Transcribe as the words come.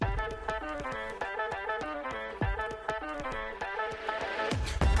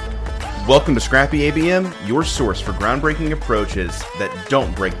Welcome to Scrappy ABM, your source for groundbreaking approaches that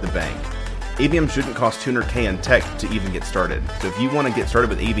don't break the bank. ABM shouldn't cost $200K in tech to even get started. So if you want to get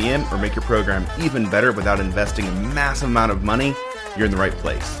started with ABM or make your program even better without investing a massive amount of money, you're in the right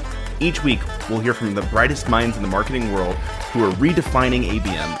place. Each week, we'll hear from the brightest minds in the marketing world who are redefining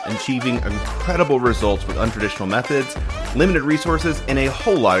ABM and achieving incredible results with untraditional methods, limited resources, and a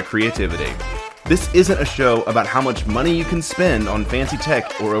whole lot of creativity. This isn't a show about how much money you can spend on fancy tech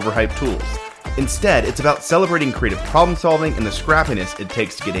or overhyped tools. Instead, it's about celebrating creative problem solving and the scrappiness it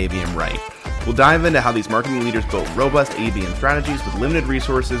takes to get ABM right. We'll dive into how these marketing leaders built robust ABM strategies with limited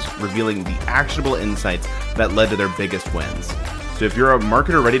resources, revealing the actionable insights that led to their biggest wins. So if you're a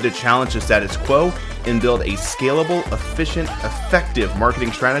marketer ready to challenge the status quo and build a scalable, efficient, effective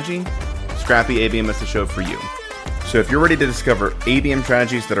marketing strategy, Scrappy ABM is the show for you. So if you're ready to discover ABM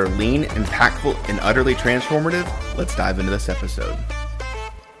strategies that are lean, impactful, and utterly transformative, let's dive into this episode.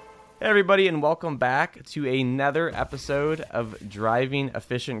 Hey everybody, and welcome back to another episode of Driving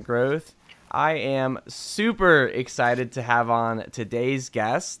Efficient Growth. I am super excited to have on today's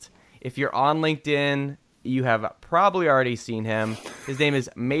guest. If you're on LinkedIn, you have probably already seen him. His name is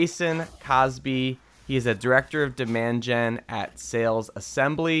Mason Cosby. He is a director of demand gen at Sales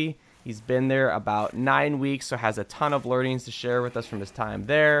Assembly. He's been there about 9 weeks, so has a ton of learnings to share with us from his time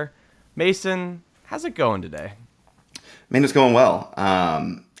there. Mason, how's it going today? Man, it's going well.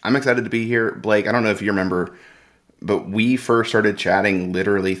 I'm excited to be here. Blake, I don't know if you remember, but we first started chatting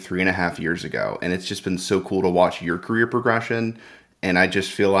literally 3.5 years ago, and it's just been so cool to watch your career progression. And I just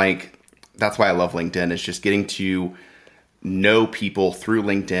feel like that's why I love LinkedIn, is just getting to know people through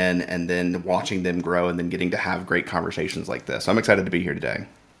LinkedIn and then watching them grow and then getting to have great conversations like this. So I'm excited to be here today.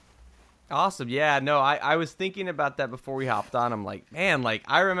 Awesome. Yeah, no, I was thinking about that before we hopped on. I'm like, man, like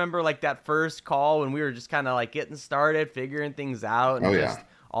I remember like that first call when we were just kind of like getting started, figuring things out, and just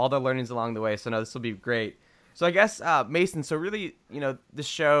all the learnings along the way. So no, this will be great. So I guess, Mason, so really, the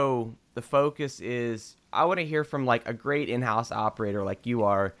show, the focus is I want to hear from like a great in-house operator like you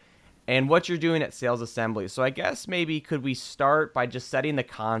are and what you're doing at Sales Assembly. So I guess maybe could we start by just setting the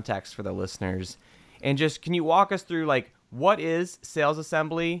context for the listeners and just, can you walk us through like, what is Sales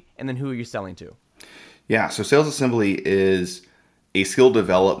Assembly, and then who are you selling to? Yeah, so Sales Assembly is a skill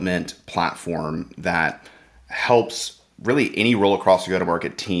development platform that helps really any role across the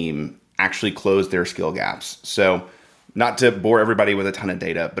go-to-market team actually close their skill gaps. So not to bore everybody with a ton of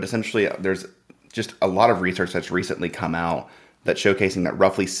data, but essentially there's just a lot of research that's recently come out that's showcasing that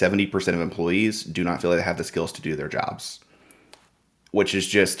roughly 70% of employees do not feel like they have the skills to do their jobs, which is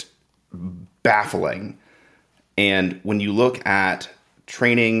just baffling. And when you look at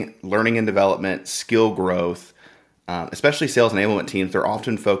training, learning and development, skill growth, especially sales enablement teams, they're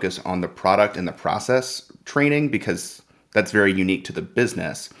often focused on the product and the process training because that's very unique to the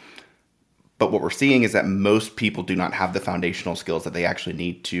business. But what we're seeing is that most people do not have the foundational skills that they actually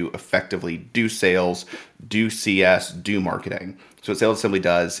need to effectively do sales, do CS, do marketing. So what Sales Assembly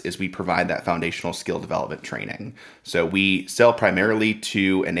does is we provide that foundational skill development training. So we sell primarily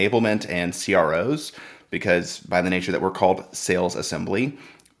to enablement and CROs, because by the nature that we're called Sales Assembly,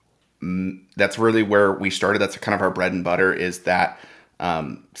 that's really where we started. That's kind of our bread and butter, is that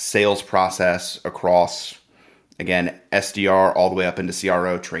sales process across, again, SDR all the way up into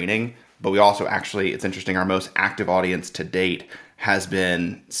CRO training. But we also actually, it's interesting, our most active audience to date has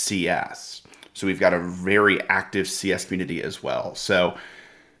been CS. So we've got a very active CS community as well. So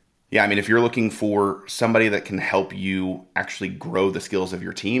yeah, I mean, if you're looking for somebody that can help you actually grow the skills of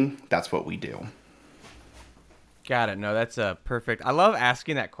your team, that's what we do. Got it. No, that's a perfect. I love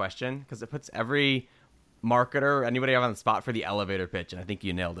asking that question because it puts every marketer, anybody on the spot for the elevator pitch, and I think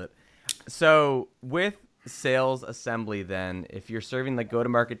you nailed it. So with Sales Assembly, then, if you're serving like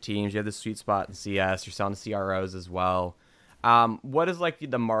go-to-market teams, you have the sweet spot in CS, you're selling to CROs as well. What does like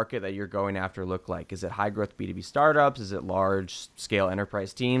the market that you're going after look like? Is it high-growth B2B startups? Is it large-scale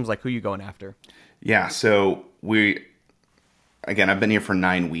enterprise teams? Like, who are you going after? Yeah, so again, I've been here for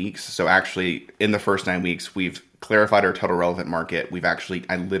 9 weeks. So actually, in the first 9 weeks, we've clarified our total relevant market.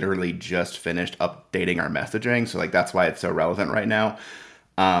 I literally just finished updating our messaging. So like, that's why it's so relevant right now.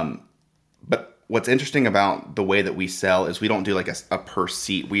 But what's interesting about the way that we sell is we don't do like a per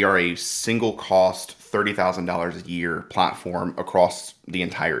seat. We are a single cost, $30,000 a year platform across the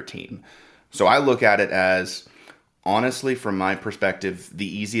entire team. So I look at it as, honestly, from my perspective, the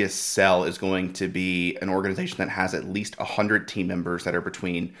easiest sell is going to be an organization that has at least 100 team members that are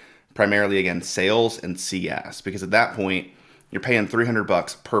between primarily, again, sales and CS, because at that point, you're paying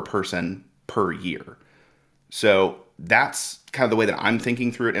 $300 per person per year. So that's kind of the way that I'm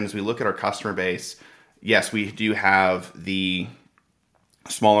thinking through it. And as we look at our customer base, yes, we do have the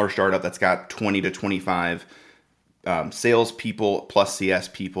smaller startup that's got 20 to 25 salespeople plus CS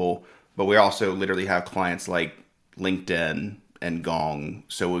people, but we also literally have clients like LinkedIn and Gong.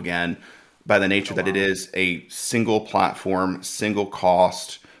 So again, by the nature that it is a single platform, single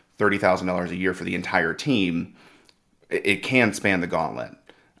cost, $30,000 a year for the entire team, it can span the gauntlet.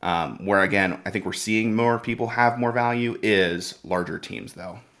 Where again, I think we're seeing more people have more value is larger teams,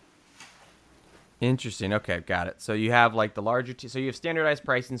 though. Interesting. Okay, got it. So you have like the larger, so you have standardized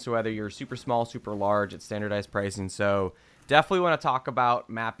pricing. So whether you're super small, super large, it's standardized pricing. So definitely want to talk about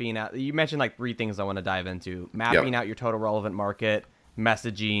mapping out. You mentioned like three things I want to dive into: mapping out your total relevant market,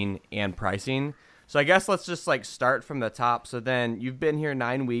 messaging, and pricing. So I guess let's just like start from the top. So then you've been here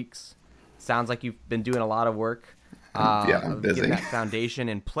 9 weeks. Sounds like you've been doing a lot of work. I'm busy. Getting that foundation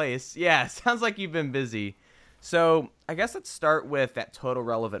in place. Yeah, sounds like you've been busy. So I guess let's start with that total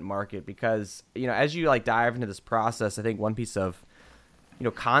relevant market, because, you know, as you like dive into this process, I think one piece of, you know,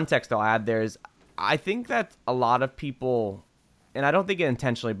 context I'll add there is I think that a lot of people, and I don't think it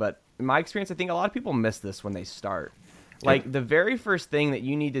intentionally, but in my experience, I think a lot of people miss this when they start. Like the very first thing that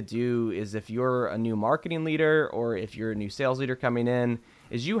you need to do is, if you're a new marketing leader or if you're a new sales leader coming in,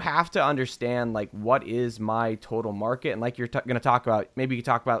 is you have to understand like what is my total market. And like you're going to talk about, maybe you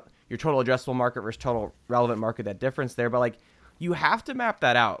can talk about your total addressable market versus total relevant market, that difference there. But like you have to map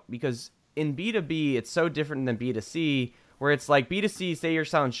that out, because in B2B, it's so different than B2C, where it's like B2C, say you're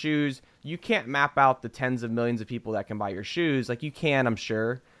selling shoes, you can't map out the tens of millions of people that can buy your shoes. Like you can, I'm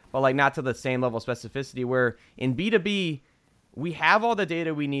sure, but like not to the same level of specificity, where in B2B, we have all the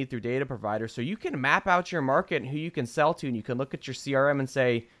data we need through data providers. So you can map out your market and who you can sell to, and you can look at your CRM and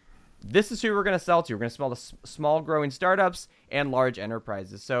say, this is who we're going to sell to. We're going to sell to small growing startups and large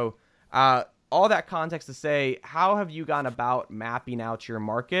enterprises. So all that context to say, how have you gone about mapping out your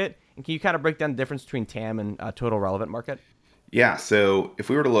market? And can you kind of break down the difference between TAM and total relevant market? Yeah. So if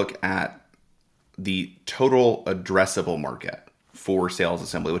we were to look at the total addressable market for Sales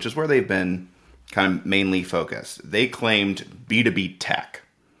Assembly, which is where they've been kind of mainly focused, they claimed B2B tech,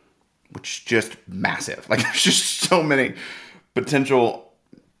 which is just massive. Like there's just so many potential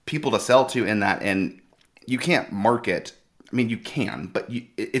people to sell to in that. And you can't market. I mean, you can, but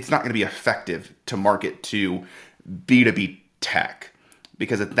it's not going to be effective to market to B2B tech,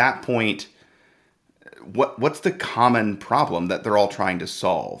 because at that point, what's the common problem that they're all trying to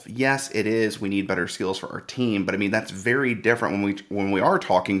solve? Yes, it is, we need better skills for our team, but I mean that's very different when we are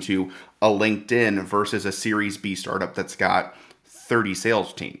talking to a LinkedIn versus a Series B startup that's got 30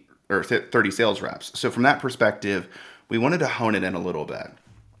 sales team or 30 sales reps. So from that perspective, we wanted to hone it in a little bit.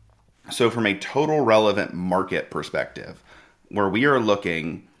 So from a total relevant market perspective, where we are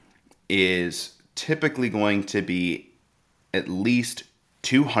looking is typically going to be at least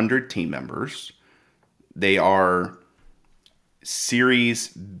 200 team members. They are Series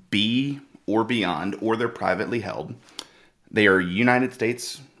B or beyond, or they're privately held. They are United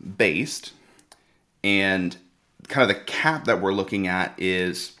States based, and kind of the cap that we're looking at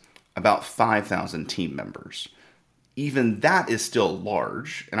is about 5,000 team members. Even that is still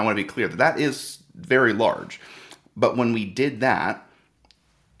large, and I want to be clear that that is very large. But when we did that,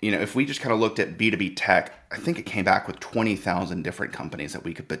 you know, if we just kind of looked at B2B tech, I think it came back with 20,000 different companies that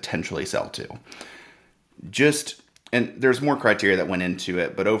we could potentially sell to. And there's more criteria that went into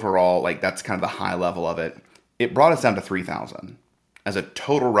it, but overall, like that's kind of the high level of it. It brought us down to 3,000 as a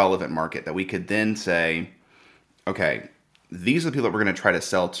total relevant market that we could then say, okay, these are the people that we're going to try to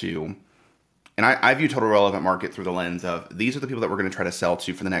sell to. And I view total relevant market through the lens of these are the people that we're going to try to sell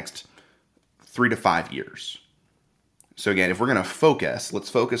to for the next 3 to 5 years. So again, if we're going to focus, let's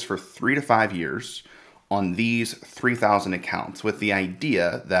focus for 3 to 5 years on these 3,000 accounts, with the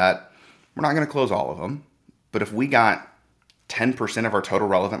idea that we're not going to close all of them. But if we got 10% of our total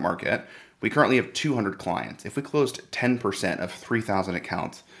relevant market, we currently have 200 clients. If we closed 10% of 3,000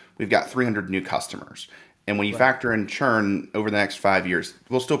 accounts, we've got 300 new customers. And when you factor in churn over the next 5 years,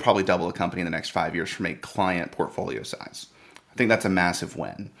 we'll still probably double the company in the next 5 years from a client portfolio size. I think that's a massive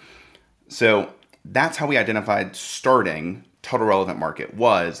win. So that's how we identified starting total relevant market,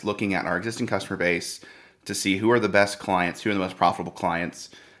 was looking at our existing customer base to see who are the best clients, who are the most profitable clients,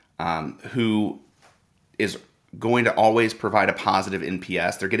 who is going to always provide a positive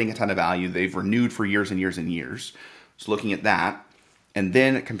NPS. They're getting a ton of value. They've renewed for years and years and years. So looking at that, and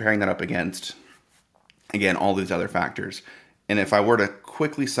then comparing that up against, again, all these other factors. And if I were to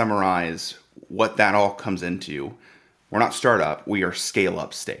quickly summarize what that all comes into, we're not startup, we are scale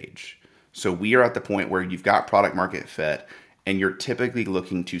up stage. So we are at the point where you've got product market fit and you're typically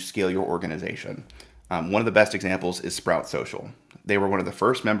looking to scale your organization. One of the best examples is Sprout Social. They were one of the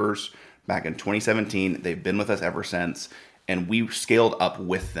first members back in 2017. They've been with us ever since. and we scaled up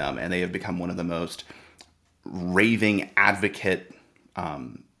with them, and they have become one of the most raving advocate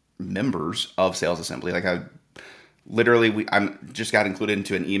members of Sales Assembly. Like I'm just got included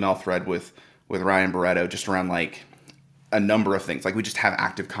into an email thread with Ryan Barretto just around like a number of things. Like we just have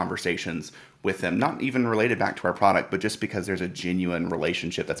active conversations with them, not even related back to our product, but just because there's a genuine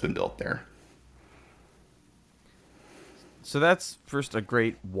relationship that's been built there. So that's first a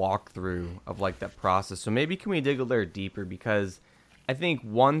great walkthrough of like that process. So maybe can we dig a layer deeper, because I think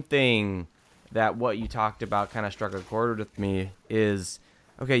one thing that what you talked about kind of struck a chord with me is,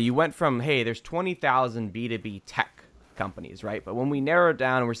 okay, you went from, hey, there's 20,000 B2B tech companies, right? But when we narrow it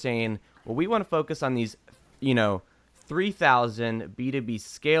down, we're saying, well, we want to focus on these, 3,000 B2B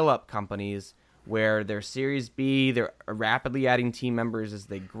scale-up companies where they're Series B, they're rapidly adding team members as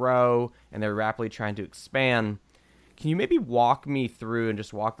they grow, and they're rapidly trying to expand. Can you maybe walk me through and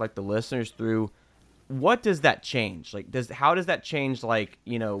just walk like the listeners through, what does that change? Like, how does that change, like,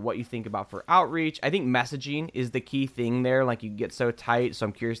 what you think about for outreach? I think messaging is the key thing there. Like, you get so tight. So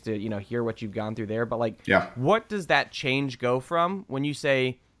I'm curious to, hear what you've gone through there. But like, What does that change go from when you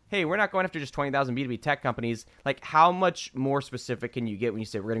say, hey, we're not going after just 20,000 B2B tech companies? Like, how much more specific can you get when you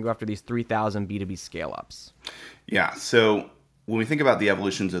say we're going to go after these 3,000 B2B scale-ups? Yeah. So when we think about the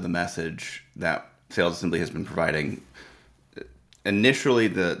evolutions of the message that Sales Assembly has been providing, initially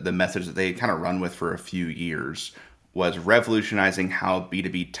the message that they kind of run with for a few years was revolutionizing how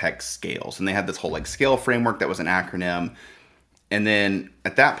B2B tech scales. And they had this whole like scale framework that was an acronym. And then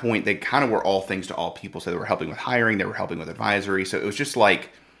at that point, they kind of were all things to all people. So they were helping with hiring, they were helping with advisory. So it was just like,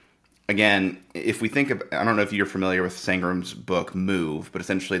 again, if we think of, I don't know if you're familiar with Sangram's book, Move, but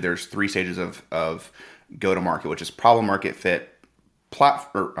essentially there's 3 stages of go-to-market, which is problem market fit,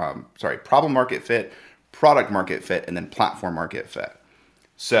 problem market fit, product market fit, and then platform market fit.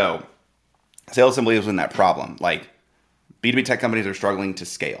 So Sales Assembly was in that problem. Like, B2B tech companies are struggling to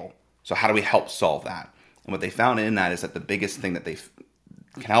scale. So how do we help solve that? And what they found in that is that the biggest thing that they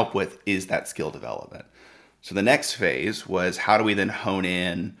can help with is that skill development. So the next phase was, how do we then hone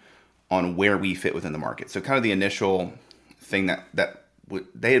in on where we fit within the market? So kind of the initial thing that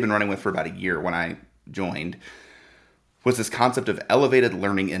they had been running with for about a year when I joined was this concept of elevated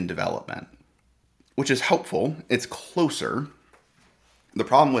learning and development, which is helpful. It's closer. The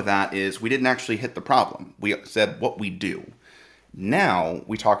problem with that is we didn't actually hit the problem. We said what we do. Now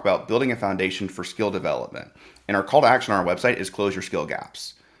we talk about building a foundation for skill development. And our call to action on our website is close your skill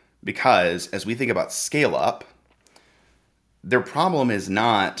gaps. Because as we think about scale up, their problem is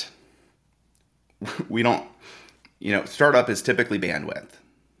not, startup is typically bandwidth.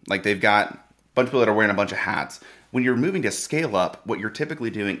 Like, they've got a bunch of people that are wearing a bunch of hats. When you're moving to scale up, what you're typically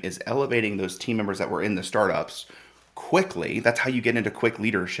doing is elevating those team members that were in the startups quickly. That's how you get into quick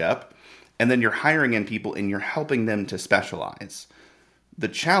leadership. And then you're hiring in people and you're helping them to specialize. The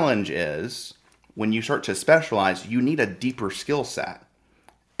challenge is, when you start to specialize, you need a deeper skill set.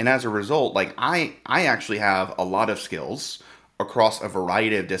 And as a result, like I actually have a lot of skills across a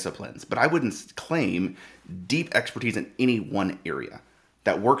variety of disciplines, but I wouldn't claim deep expertise in any one area.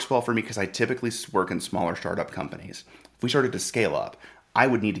 That works well for me because I typically work in smaller startup companies. If we started to scale up, I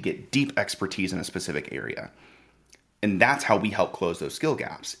would need to get deep expertise in a specific area. And that's how we help close those skill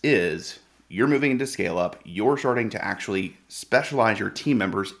gaps, is you're moving into scale up, you're starting to actually specialize your team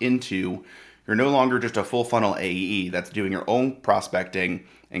members into, you're no longer just a full funnel AE that's doing your own prospecting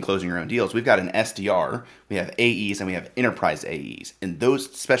and closing your own deals. We've got an SDR, we have AEs, and we have enterprise AEs. And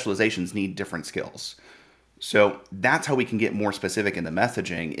those specializations need different skills. So that's how we can get more specific in the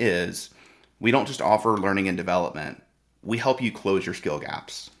messaging, is we don't just offer learning and development. We help you close your skill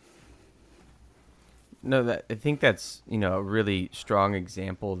gaps. No, I think that's, a really strong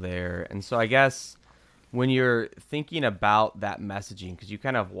example there. And so I guess when you're thinking about that messaging, because you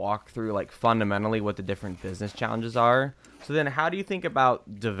kind of walk through like fundamentally what the different business challenges are. So then how do you think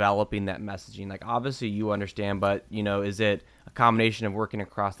about developing that messaging? Like, obviously you understand, but, is it a combination of working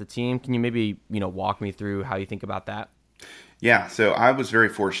across the team? Can you maybe, walk me through how you think about that? Yeah, so I was very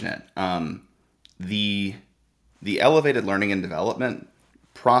fortunate. The elevated learning and development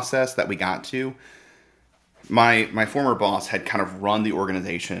process that we got to, my former boss had kind of run the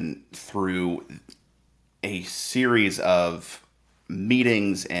organization through a series of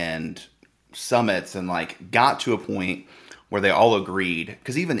meetings and summits, and like got to a point where they all agreed,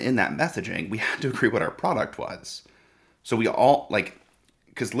 because even in that messaging, we had to agree what our product was. So we all,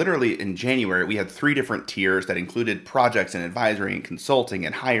 because literally in January, we had 3 different tiers that included projects and advisory and consulting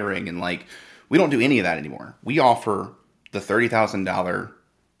and hiring. And we don't do any of that anymore. We offer the $30,000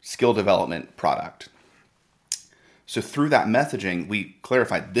 skill development product. So through that messaging, we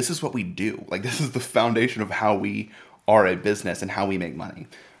clarified, this is what we do. This is the foundation of how we are a business and how we make money.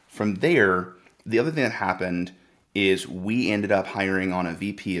 From there, the other thing that happened is we ended up hiring on a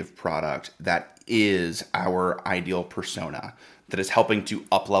VP of product that is our ideal persona, that is helping to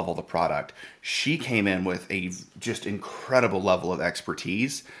up-level the product. She came in with a just incredible level of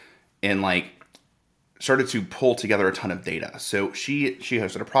expertise and like started to pull together a ton of data. So she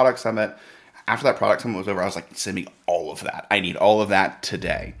hosted a product summit. After that product summit was over, I was like, send me all of that. I need all of that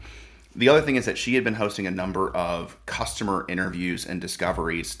today. The other thing is that she had been hosting a number of customer interviews and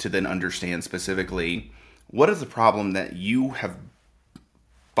discoveries to then understand specifically what is the problem that you have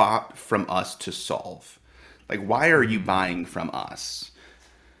bought from us to solve. Like, why are you buying from us?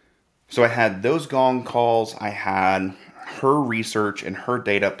 So I had those gong calls. I had her research and her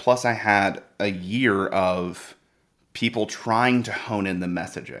data. Plus I had a year of people trying to hone in the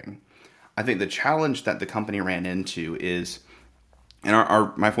messaging. I think the challenge that the company ran into is, and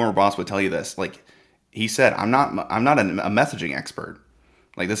my former boss would tell you this, like he said, I'm not a messaging expert.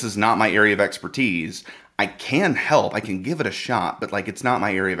 Like, this is not my area of expertise. I can help, I can give it a shot, but like, it's not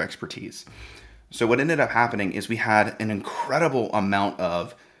my area of expertise. So what ended up happening is we had an incredible amount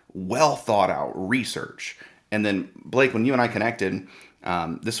of well thought out research. And then Blake, when you and I connected,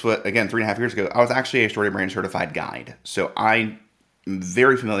 this was again 3.5 years ago, I was actually a StoryBrand certified guide. So I'm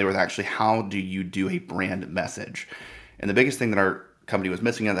very familiar with actually how do you do a brand message. And the biggest thing that our company was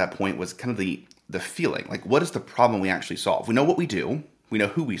missing at that point was kind of the feeling. Like, what is the problem we actually solve? We know what we do, we know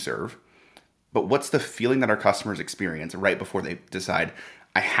who we serve, but what's the feeling that our customers experience right before they decide,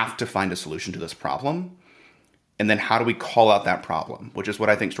 I have to find a solution to this problem? And then how do we call out that problem, which is what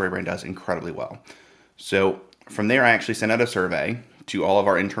I think StoryBrand does incredibly well. So from there, I actually sent out a survey to all of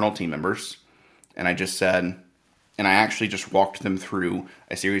our internal team members. And I just said, and I actually just walked them through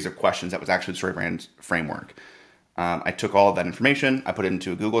a series of questions that was actually StoryBrand's framework. I took all of that information, I put it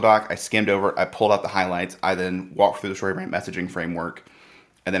into a Google Doc, I skimmed over, I pulled out the highlights, I then walked through the StoryBrand messaging framework,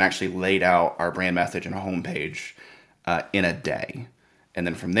 and then actually laid out our brand message and a homepage in a day. And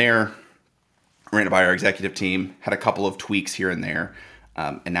then from there, ran it by our executive team, had a couple of tweaks here and there,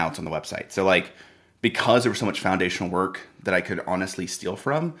 and now it's on the website. So like, because there was so much foundational work that I could honestly steal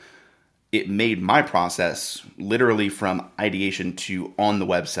from, it made my process literally from ideation to on the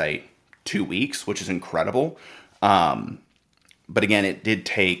website 2 weeks, which is incredible. But again, it did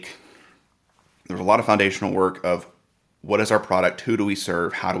take, there was a lot of foundational work of what is our product, who do we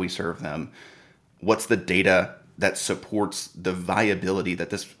serve, how do we serve them, what's the data that supports the viability that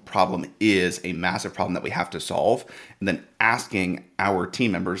this problem is a massive problem that we have to solve, and then asking our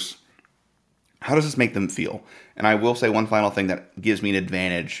team members, how does this make them feel? And I will say one final thing that gives me an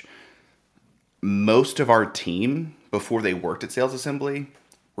advantage. Most of our team, before they worked at Sales Assembly,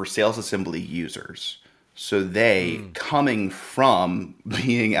 were Sales Assembly users. So they, coming from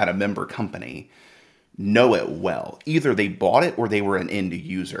being at a member company, know it well. Either they bought it or they were an end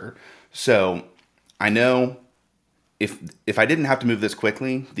user. So I know if I didn't have to move this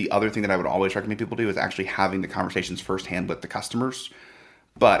quickly, the other thing that I would always recommend people do is actually having the conversations firsthand with the customers.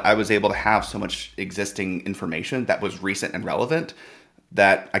 But I was able to have so much existing information that was recent and relevant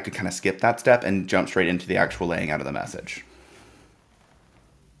that I could kind of skip that step and jump straight into the actual laying out of the message.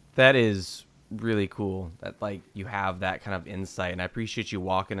 That is really cool that like you have that kind of insight, and I appreciate you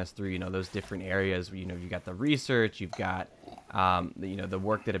walking us through, those different areas. You got the research, you've got the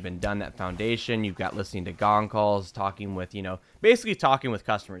work that have been done, that foundation, you've got listening to gong calls, talking with basically talking with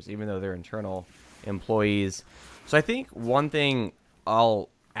customers, even though they're internal employees. So I think one thing I'll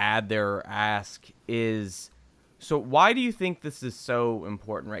add there or ask is, so why do you think this is so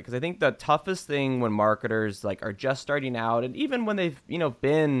important, right? Because I think the toughest thing when marketers like are just starting out, and even when they've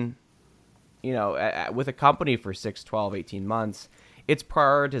been with a company for 6, 12, 18 months, it's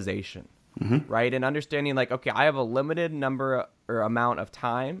prioritization, right? And understanding like, okay, I have a limited number or amount of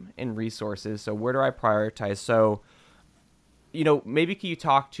time and resources. So where do I prioritize? So, maybe can you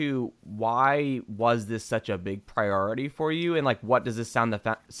talk to why was this such a big priority for you? And like, what does this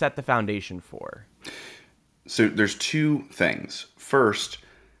set the foundation for? So there's two things. First,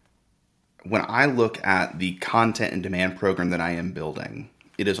 when I look at the content and demand program that I am building,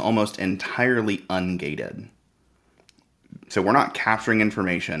 it is almost entirely ungated. So we're not capturing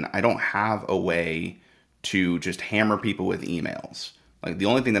information. I don't have a way to just hammer people with emails. Like, the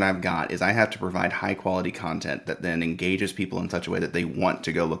only thing that I've got is I have to provide high quality content that then engages people in such a way that they want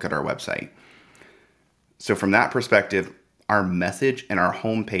to go look at our website. So from that perspective, our message and our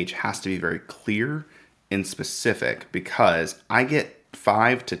homepage has to be very clear and specific, because I get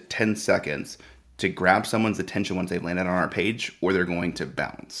 5 to 10 seconds to grab someone's attention once they've landed on our page, or they're going to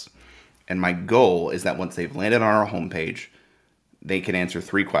bounce. And my goal is that once they've landed on our homepage, they can answer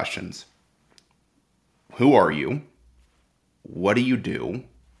 3 questions. Who are you? what do you do,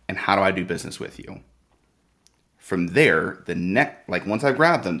 and how do I do business with you? From there, once I've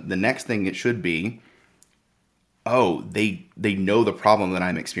grabbed them, the next thing it should be, oh, they know the problem that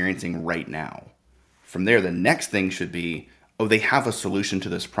I'm experiencing right now. From there, the next thing should be, oh, they have a solution to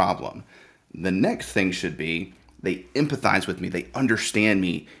this problem. The next thing should be, they empathize with me, they understand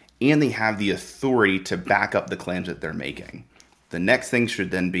me, and they have the authority to back up the claims that they're making. The next thing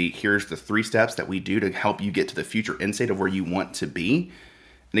should then be, here's the 3 steps that we do to help you get to the future end state of where you want to be.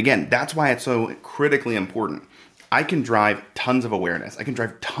 And again, that's why it's so critically important. I can drive tons of awareness. I can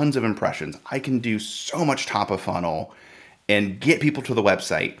drive tons of impressions. I can do so much top of funnel and get people to the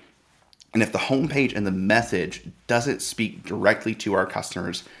website. And if the homepage and the message doesn't speak directly to our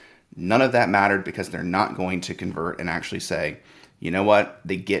customers, none of that mattered, because they're not going to convert and actually say, you know what,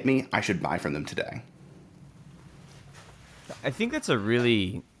 they get me, I should buy from them today. I think that's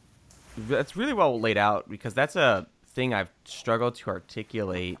really well laid out, because that's a thing I've struggled to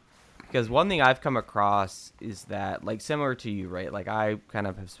articulate. Because one thing I've come across is that, like, similar to you, right? Like, I kind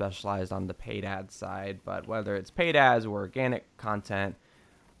of have specialized on the paid ad side, but whether it's paid ads or organic content,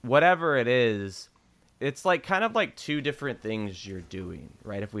 whatever it is, it's like kind of like 2 different things you're doing,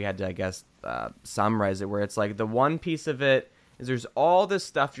 right? If we had to, I guess, summarize it, where it's like the one piece of it is there's all this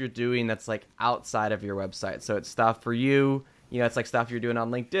stuff you're doing that's like outside of your website. So it's stuff for you, it's like stuff you're doing on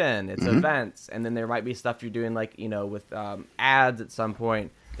LinkedIn, it's events, and then there might be stuff you're doing like, with ads at some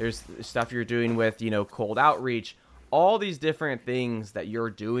point. There's stuff you're doing with, cold outreach, all these different things that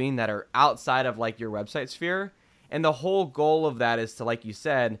you're doing that are outside of like your website sphere. And the whole goal of that is to, like you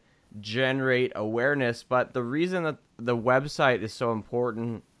said, generate awareness. But the reason that the website is so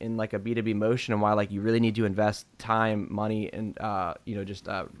important in like a B2B motion, and why like you really need to invest time, money, and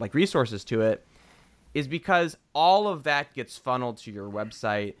like resources to it, is because all of that gets funneled to your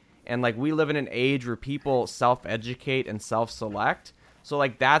website. And like we live in an age where people self-educate and self-select. So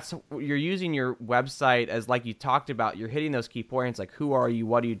like you're using your website as, like you talked about, you're hitting those key points like, who are you?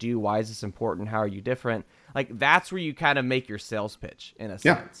 What do you do? Why is this important? How are you different? Like that's where you kind of make your sales pitch in a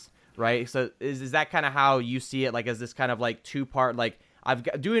sense, right? So is that kind of how you see it? Like, is this kind of like 2-part, like I've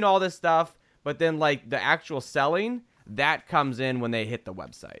got doing all this stuff, but then like the actual selling that comes in when they hit the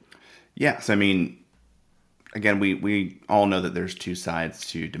website? Yes. I mean, again, we all know that there's 2 sides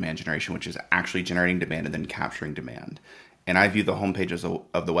to demand generation, which is actually generating demand and then capturing demand. And I view the homepage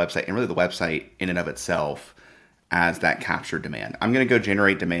of the website, and really the website in and of itself, as that captured demand. I'm going to go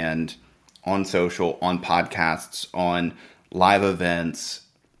generate demand on social, on podcasts, on live events.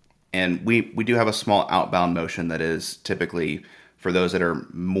 And we do have a small outbound motion that is typically for those that are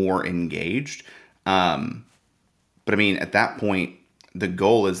more engaged. But I mean, at that point, the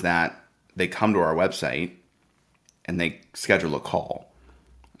goal is that they come to our website and they schedule a call.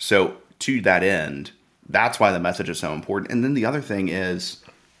 So to that end, that's why the message is so important. And then the other thing is,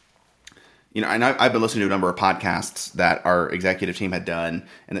 and I've been listening to a number of podcasts that our executive team had done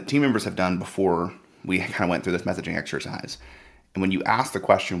and that team members have done before we kind of went through this messaging exercise. And when you ask the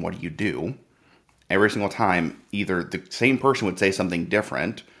question, what do you do? Every single time, either the same person would say something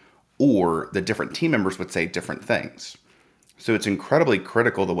different, or the different team members would say different things. So it's incredibly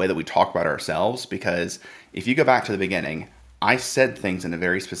critical the way that we talk about ourselves, because if you go back to the beginning, I said things in a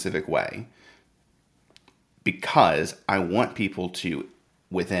very specific way, because I want people to,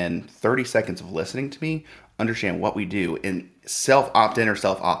 within 30 seconds of listening to me, understand what we do and self-opt in or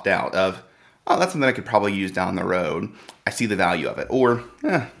self-opt out of, oh, that's something I could probably use down the road. I see the value of it. Or,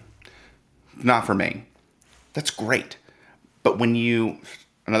 not for me. That's great. But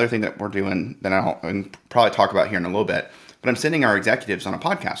another thing that we're doing that I'll probably talk about here in a little bit, but I'm sending our executives on a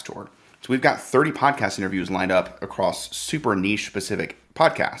podcast tour. So we've got 30 podcast interviews lined up across super niche specific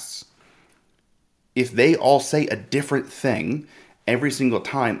podcasts. If they all say a different thing every single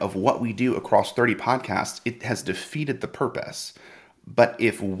time of what we do across 30 podcasts, it has defeated the purpose. But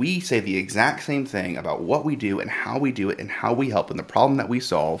if we say the exact same thing about what we do and how we do it and how we help and the problem that we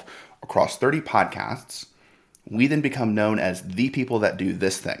solve across 30 podcasts, we then become known as the people that do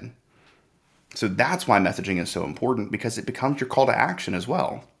this thing. So that's why messaging is so important, because it becomes your call to action as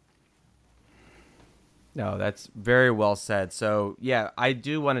well. No, that's very well said. So yeah, I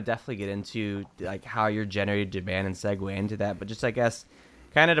do want to definitely get into like how you're generating demand and segue into that. But just, I guess,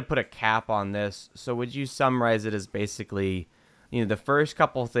 kind of to put a cap on this. So would you summarize it as basically, the first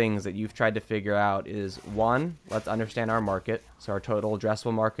couple things that you've tried to figure out is, 1, let's understand our market. So our total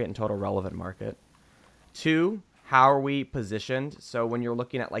addressable market and total relevant market. 2, how are we positioned? So when you're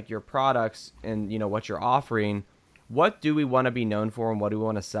looking at like your products and what you're offering, what do we want to be known for and what do we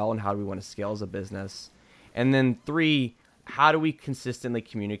want to sell and how do we want to scale as a business? And then 3, how do we consistently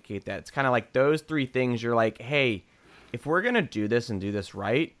communicate that? It's kind of like those 3 things. You're like, hey, if we're going to do this and do this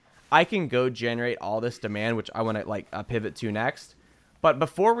right, I can go generate all this demand, which I want to like pivot to next. But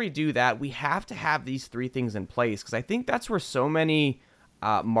before we do that, we have to have these three things in place, because I think that's where so many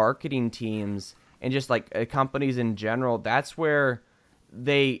marketing teams and just like companies in general, that's where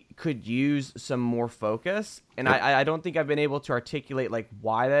they could use some more focus. And I don't think I've been able to articulate like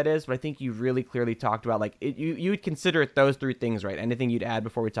why that is, but I think you really clearly talked about like you would consider it those three things, right? Anything you'd add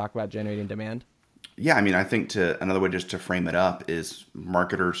before we talk about generating demand? Yeah, I mean, I think another way just to frame it up is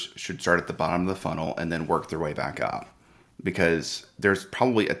marketers should start at the bottom of the funnel and then work their way back up, because there's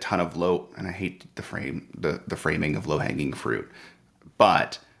probably a ton of and I hate the framing of low hanging fruit,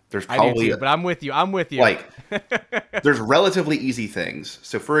 but there's probably but I'm with you. Like, there's relatively easy things.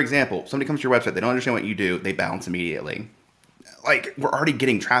 So, for example, somebody comes to your website, they don't understand what you do, they bounce immediately. Like, we're already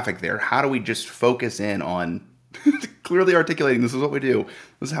getting traffic there. How do we just focus in on clearly articulating this is what we do,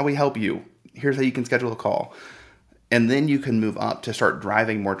 this is how we help you, here's how you can schedule a call, and then you can move up to start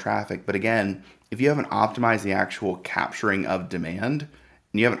driving more traffic. But again, if you haven't optimized the actual capturing of demand,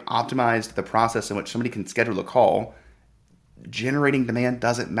 and you haven't optimized the process in which somebody can schedule a call, generating demand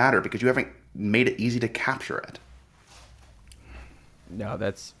doesn't matter because you haven't made it easy to capture it. No,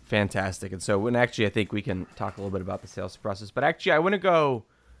 that's fantastic. And so when actually I think we can talk a little bit about the sales process, but actually I want to go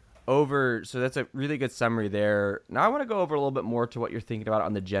over, so that's a really good summary there. Now I want to go over a little bit more to what you're thinking about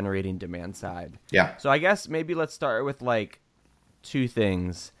on the generating demand side. Yeah. So I guess maybe let's start with like two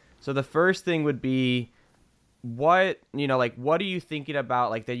things. So the first thing would be, what are you thinking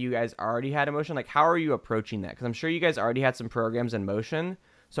about, like, that you guys already had in motion? Like, how are you approaching that? Because I'm sure you guys already had some programs in motion.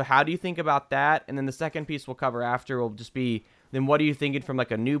 So how do you think about that? And then the second piece we'll cover after will just be, then what are you thinking from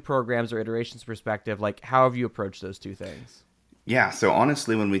like a new programs or iterations perspective? Like, how have you approached those two things? Yeah, so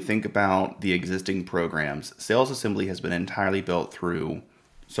honestly, when we think about the existing programs, Sales Assembly has been entirely built through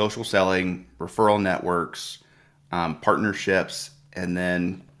social selling, referral networks, partnerships, and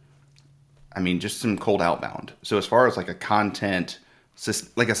then just some cold outbound. So as far as like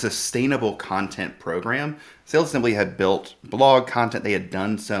a sustainable content program, Sales Assembly had built blog content. They had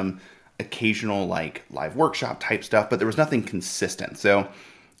done some occasional like live workshop type stuff, but there was nothing consistent. So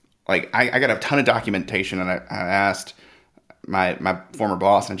like I got a ton of documentation, and I asked my former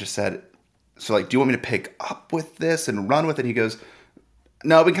boss, and I just said, so like, do you want me to pick up with this and run with it? He goes,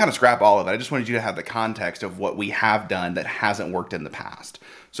 no, we can kind of scrap all of it. I just wanted you to have the context of what we have done that hasn't worked in the past.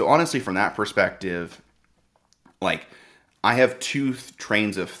 So honestly, from that perspective, like, I have two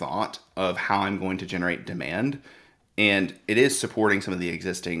trains of thought of how I'm going to generate demand. And it is supporting some of the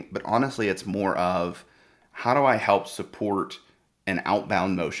existing, but honestly, it's more of how do I help support an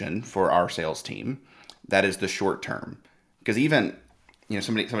outbound motion for our sales team that is the short term. Because even,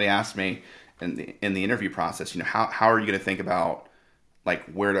 somebody asked me in the interview process, how are you going to think about like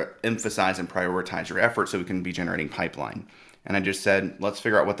where to emphasize and prioritize your efforts so we can be generating pipeline? And I just said, let's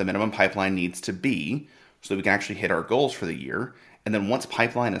figure out what the minimum pipeline needs to be so that we can actually hit our goals for the year. And then once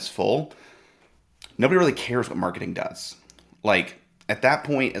pipeline is full, nobody really cares what marketing does. Like, at that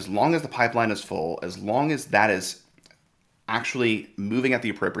point, as long as the pipeline is full, as long as that is actually moving at the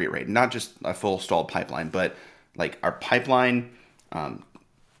appropriate rate, not just a full stalled pipeline, but like our pipeline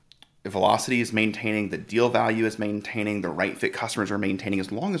velocity is maintaining, the deal value is maintaining, the right fit customers are maintaining.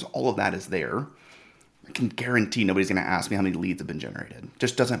 As long as all of that is there, I can guarantee nobody's going to ask me how many leads have been generated. It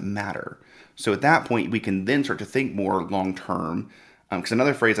just doesn't matter. So at that point, we can then start to think more long term. Because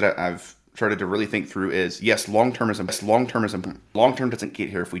another phrase that I've started to really think through is, yes, long term doesn't get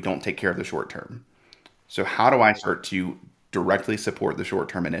here if we don't take care of the short term. So how do I start to directly support the short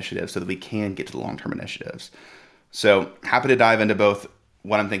term initiatives so that we can get to the long term initiatives? So happy to dive into both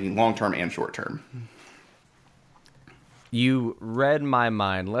what I'm thinking long term and short term. You read my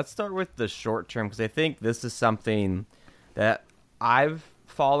mind. Let's start with the short term, because I think this is something that I've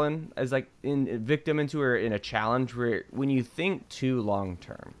fallen as like victim into, or in a challenge where when you think too long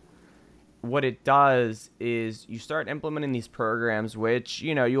term, what it does is you start implementing these programs, which,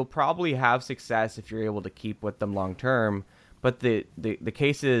 you'll probably have success if you're able to keep with them long term. But the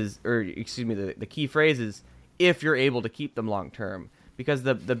case is, or excuse me, the key phrase is if you're able to keep them long term. Because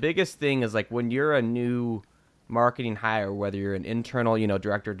the biggest thing is like when you're a new marketing hire, whether you're an internal,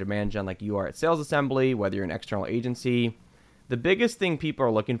 director of demand gen like you are at Sales Assembly, whether you're an external agency, the biggest thing people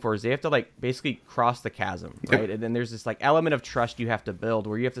are looking for is they have to like basically cross the chasm, right? Yep. And then there's this like element of trust you have to build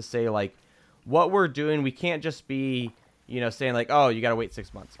where you have to say like, what we're doing, we can't just be, saying like, oh, you got to wait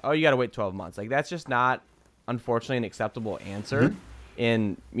 6 months. Oh, you got to wait 12 months. Like, that's just not, unfortunately, an acceptable answer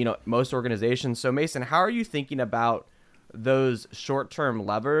in, most organizations. So Mason, how are you thinking about those short-term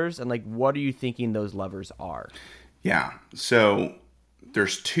levers, and like, what are you thinking those levers are? Yeah. So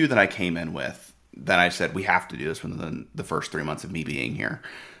there's two that I came in with. that I said we have to do this within the first 3 months of me being here.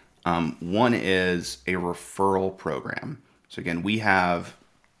 One is a referral program. So again, we have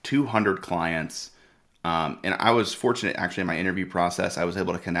 200 clients, and I was fortunate actually in my interview process. I was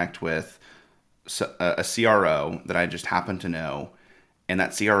able to connect with a CRO that I just happened to know, and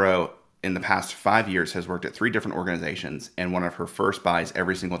that CRO in the past 5 years has worked at 3 different organizations, and one of her first buys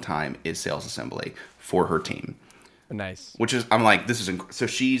every single time is Sales Assembly for her team. Nice. Which is, I'm like, this is so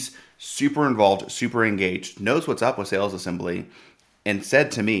she's super involved, super engaged, knows what's up with Sales Assembly, and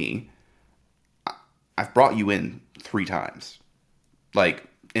said to me, I've brought you in 3 times, like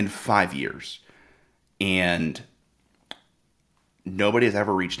in 5 years, and nobody has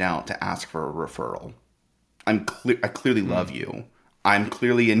ever reached out to ask for a referral. I clearly love you. I'm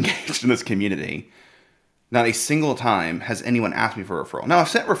clearly engaged in this community. Not a single time has anyone asked me for a referral. Now, I've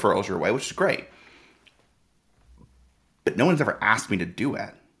sent referrals your way, which is great. But no one's ever asked me to do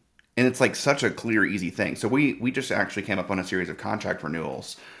it. And it's like such a clear, easy thing. So we just actually came up on a series of contract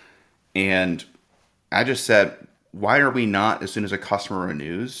renewals. And I just said, why are we not, as soon as a customer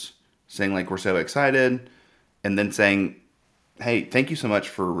renews, saying like, we're so excited, and then saying, hey, thank you so much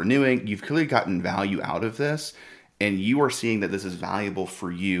for renewing. You've clearly gotten value out of this, and you are seeing that this is valuable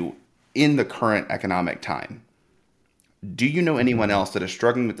for you in the current economic time. Do you know anyone else that is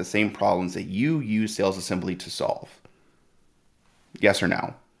struggling with the same problems that you use Sales Assembly to solve? Yes or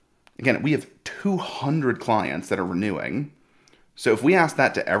no? Again, we have 200 clients that are renewing. So if we ask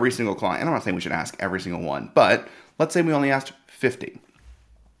that to every single client, and I'm not saying we should ask every single one, but let's say we only asked 50.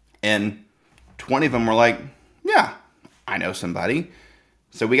 And 20 of them were like, yeah, I know somebody.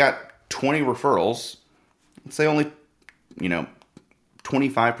 So we got 20 referrals. Let's say only,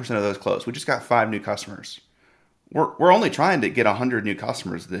 25% of those closed. We just got 5 new customers. We're only trying to get 100 new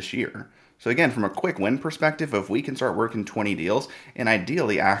customers this year. So again, from a quick win perspective, if we can start working 20 deals, and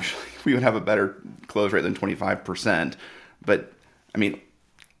ideally, actually, we would have a better close rate than 25%. But I mean,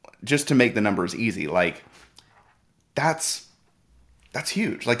 just to make the numbers easy, like that's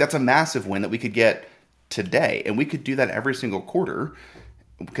huge. Like that's a massive win that we could get today, and we could do that every single quarter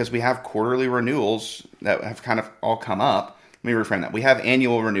because we have quarterly renewals that have kind of all come up. Let me reframe that. We have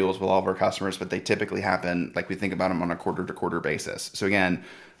annual renewals with all of our customers, but they typically happen, like we think about them on a quarter-to-quarter basis. So again,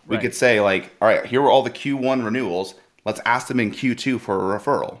 we could say like, all right, here are all the Q1 renewals. Let's ask them in Q2 for a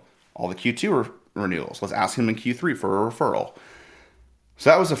referral. All the Q2 renewals. Let's ask them in Q3 for a referral. So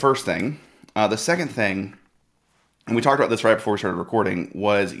that was the first thing. The second thing, and we talked about this right before we started recording,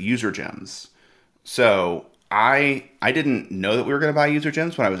 was user gems. So I didn't know that we were going to buy user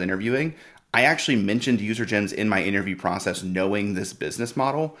gems when I was interviewing. I actually mentioned user gems in my interview process knowing this business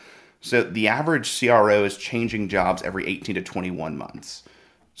model. So the average CRO is changing jobs every 18 to 21 months.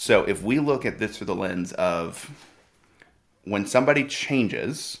 So if we look at this through the lens of when somebody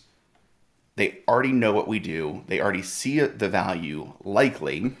changes, they already know what we do. They already see the value,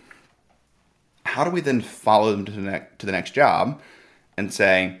 likely. How do we then follow them to the next job and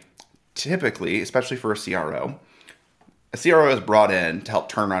say, typically, especially for a CRO is brought in to help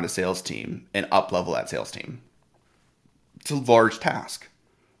turn around a sales team and up-level that sales team. It's a large task.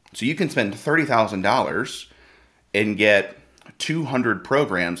 So you can spend $30,000 and get 200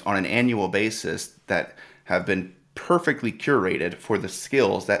 programs on an annual basis that have been perfectly curated for the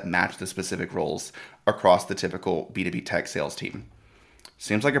skills that match the specific roles across the typical B2B tech sales team.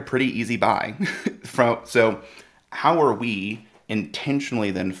 Seems like a pretty easy buy. So how are we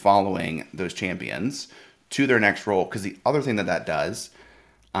intentionally then following those champions to their next role? Because the other thing that does,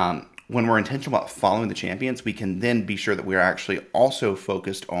 when we're intentional about following the champions, we can then be sure that we're actually also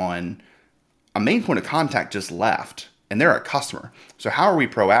focused on a main point of contact just left, and they're a customer. So how are we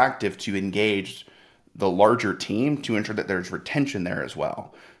proactive to engage the larger team to ensure that there's retention there as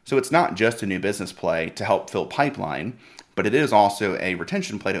well? So it's not just a new business play to help fill pipeline, but it is also a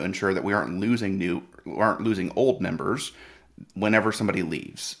retention play to ensure that we aren't losing old members whenever somebody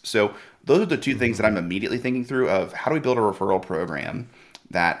leaves. So those are the two things that I'm immediately thinking through of how do we build a referral program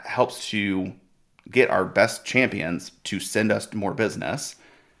that helps to get our best champions to send us more business.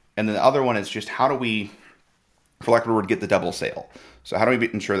 And then the other one is just how do we, for lack of a word, get the double sale? So how do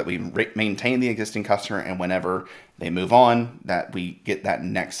we ensure that we maintain the existing customer, and whenever they move on, that we get that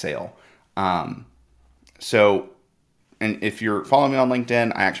next sale? And if you're following me on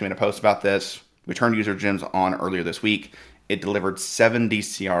LinkedIn, I actually made a post about this. We turned user gems on earlier this week. It delivered 70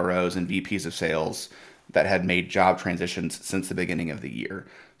 CROs and VPs of sales that had made job transitions since the beginning of the year.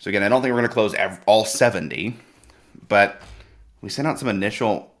 So again, I don't think we're going to close all 70, but we sent out some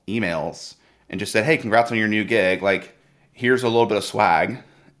initial emails and just said, hey, congrats on your new gig. Like, here's a little bit of swag.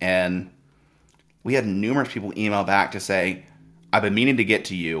 And we had numerous people email back to say, I've been meaning to get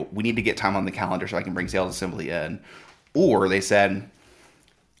to you. We need to get time on the calendar so I can bring sales assembly in. Or they said,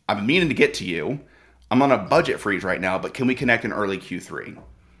 I've been meaning to get to you. I'm on a budget freeze right now, but can we connect in early Q3?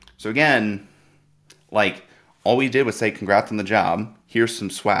 So again, like all we did was say, congrats on the job. Here's some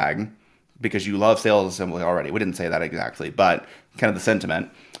swag because you love sales assembly already. We didn't say that exactly, but kind of the sentiment.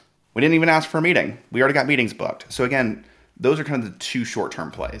 We didn't even ask for a meeting. We already got meetings booked. So again, those are kind of the two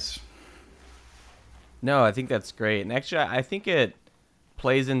short-term plays. No, I think that's great. And actually, I think it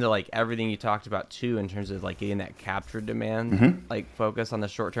plays into like everything you talked about too, in terms of like getting that captured demand, like focus on the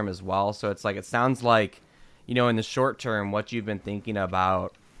short term as well. So it's like, it sounds like, you know, in the short term, what you've been thinking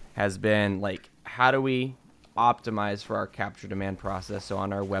about has been like, how do we optimize for our capture demand process? So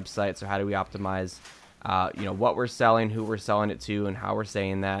on our website, so how do we optimize, you know, what we're selling, who we're selling it to, and how we're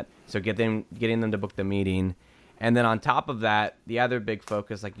saying that. So getting them to book the meeting. And then on top of that, the other big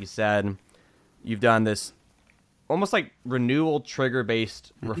focus, like you said, you've done this almost like renewal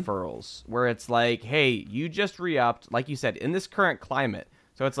trigger-based referrals, where it's like, hey, you just re-upped, like you said, in this current climate.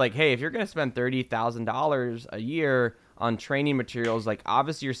 So it's like, hey, if you're going to spend $30,000 a year on training materials, like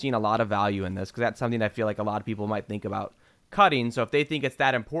obviously you're seeing a lot of value in this, because that's something I feel like a lot of people might think about cutting. So if they think it's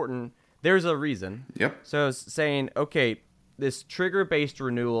that important, there's a reason. Yep. So it's saying, okay, this trigger-based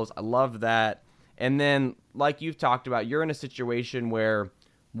renewals, I love that. And then, like you've talked about, you're in a situation where,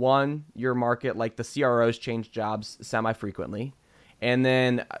 one, your market, like the CROs change jobs semi-frequently. And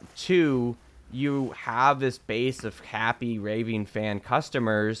then two, you have this base of happy, raving fan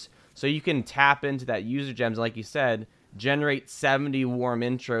customers. So you can tap into that user gems, like you said, generate 70 warm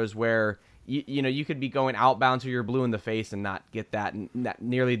intros where, you know, you could be going outbound to your blue in the face and not get that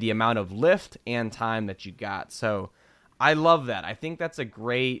nearly the amount of lift and time that you got. So I love that. I think that's a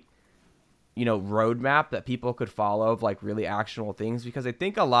great, you know, roadmap that people could follow of like really actionable things, because I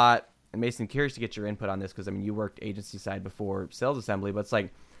think a lot, and Mason, curious to get your input on this, because I mean, you worked agency side before sales assembly, but it's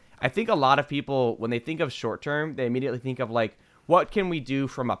like, I think a lot of people, when they think of short term, they immediately think of like, what can we do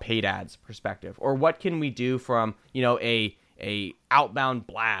from a paid ads perspective? Or what can we do from, you know, a outbound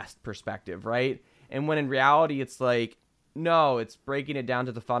blast perspective, right? And when in reality, it's like, no, it's breaking it down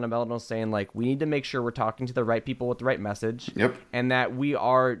to the fundamentals, saying like, we need to make sure we're talking to the right people with the right message. Yep. And that we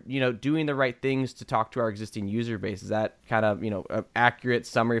are, you know, doing the right things to talk to our existing user base. Is that kind of, you know, an accurate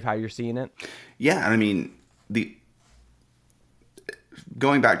summary of how you're seeing it? Yeah. I mean,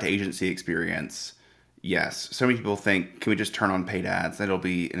 going back to agency experience, yes. So many people think, can we just turn on paid ads? That'll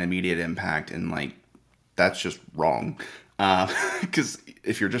be an immediate impact. And like, that's just wrong. Because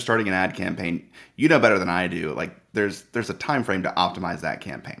if you're just starting an ad campaign, you know better than I do. Like there's a time frame to optimize that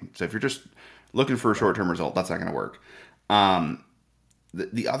campaign. So if you're just looking for a short-term result, that's not going to work.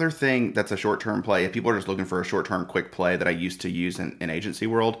 The other thing that's a short-term play, if people are just looking for a short-term quick play that I used to use in agency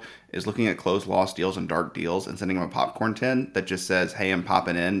world, is looking at closed loss deals and dark deals and sending them a popcorn tin that just says, hey, I'm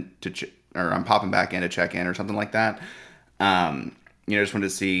popping in or I'm popping back in to check in or something like that. You know, just wanted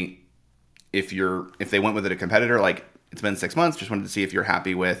to see if they went with a competitor, like, it's been 6 months. Just wanted to see if you're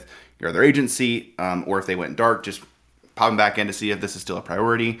happy with your other agency, or if they went dark, just popping back in to see if this is still a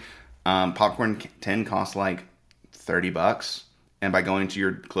priority. Popcorn 10 costs like $30. And by going to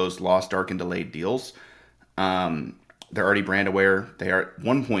your closed loss, dark and delayed deals, they're already brand aware. They are at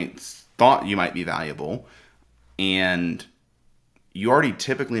one point thought you might be valuable. And you already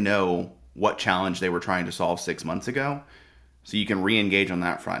typically know what challenge they were trying to solve 6 months ago. So you can re-engage on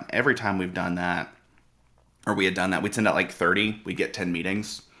that front. Every time we've done that, or we had done that, we'd send out like 30, we'd get 10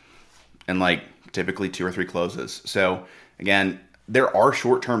 meetings, and like typically 2 or 3 closes. So again, there are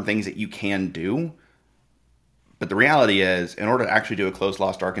short-term things that you can do, but the reality is, in order to actually do a closed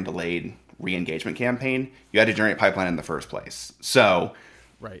loss, dark, and delayed re-engagement campaign, you had to generate pipeline in the first place. So,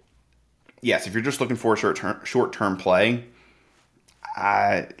 right. Yes, if you're just looking for a short-term play, you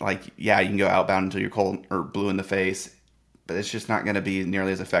can go outbound until you're cold or blue in the face, but it's just not going to be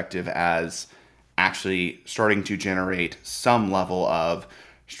nearly as effective as actually starting to generate some level of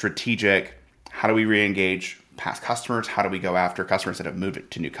strategic, how do we re-engage past customers? How do we go after customers that have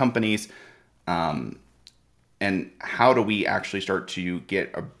moved to new companies? And how do we actually start to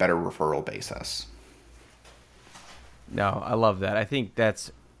get a better referral basis? No, I love that. I think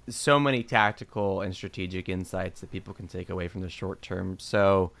that's so many tactical and strategic insights that people can take away from the short term.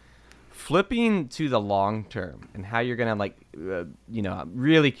 So flipping to the long term and how you're going to I'm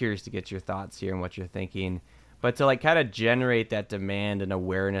really curious to get your thoughts here and what you're thinking, but to like kind of generate that demand and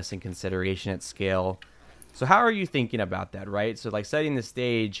awareness and consideration at scale. So how are you thinking about that, right? So like setting the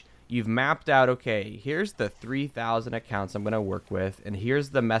stage, you've mapped out, okay, here's the 3,000 accounts I'm going to work with, and here's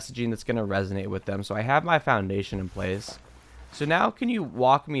the messaging that's going to resonate with them. So I have my foundation in place. So now can you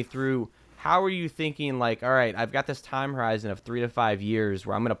walk me through how are you thinking like, all right, I've got this time horizon of 3 to 5 years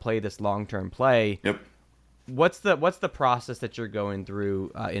where I'm going to play this long-term play. Yep. What's the process that you're going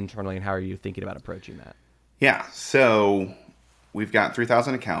through internally, and how are you thinking about approaching that? Yeah. So we've got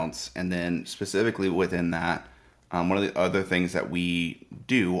 3,000 accounts, and then specifically within that, one of the other things that we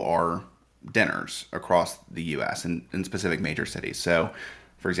do are dinners across the U.S. and in specific major cities. So,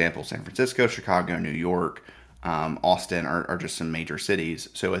 for example, San Francisco, Chicago, New York, Austin are just some major cities.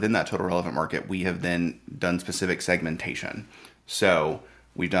 So within that total relevant market, we have then done specific segmentation. So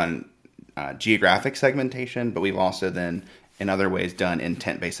we've done geographic segmentation, but we've also then in other ways done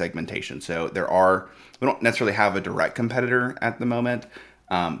intent-based segmentation. So we don't necessarily have a direct competitor at the moment,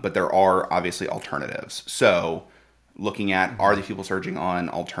 but there are obviously alternatives. So looking at, are these people searching on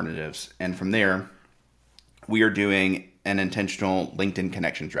alternatives? And from there, we are doing an intentional LinkedIn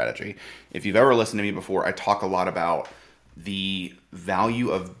connection strategy. If you've ever listened to me before, I talk a lot about the value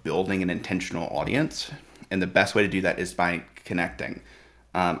of building an intentional audience. And the best way to do that is by connecting.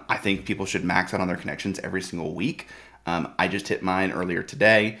 I think people should max out on their connections every single week. I just hit mine earlier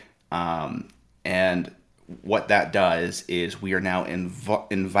today. And what that does is we are now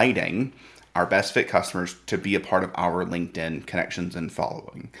inviting our best fit customers to be a part of our LinkedIn connections and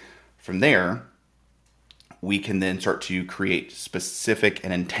following. From there, we can then start to create specific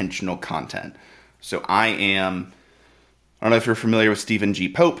and intentional content. So I don't know if you're familiar with Stephen G.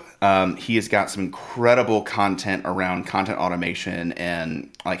 Pope. He has got some incredible content around content automation and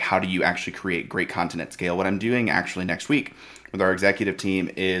like how do you actually create great content at scale. What I'm doing actually next week with our executive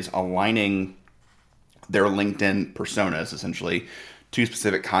team is aligning their LinkedIn personas essentially to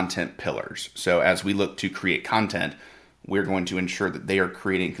specific content pillars. So as we look to create content, we're going to ensure that they are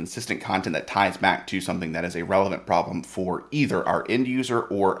creating consistent content that ties back to something that is a relevant problem for either our end user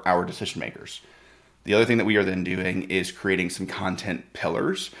or our decision makers. The other thing that we are then doing is creating some content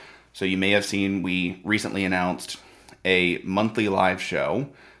pillars. So you may have seen we recently announced a monthly live show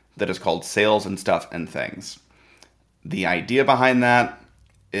that is called Sales and Stuff and Things. The idea behind that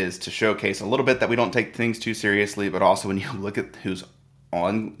is to showcase a little bit that we don't take things too seriously, but also when you look at who's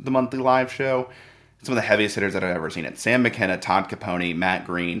on the monthly live show, some of the heaviest hitters that I've ever seen. It's Sam McKenna, Todd Capone, Matt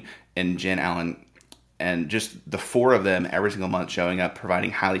Green, and Jen Allen. And just the four of them every single month showing up, providing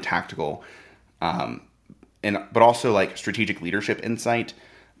highly tactical, but also like strategic leadership insight.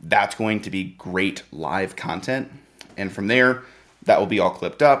 That's going to be great live content. And from there, that will be all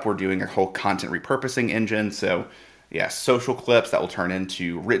clipped up. We're doing a whole content repurposing engine. So yeah, social clips that will turn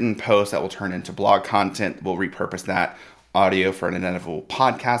into written posts, that will turn into blog content. We'll repurpose that audio for an inevitable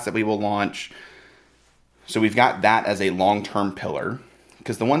podcast that we will launch. So we've got that as a long-term pillar,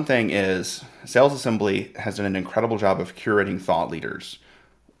 because the one thing is Sales Assembly has done an incredible job of curating thought leaders.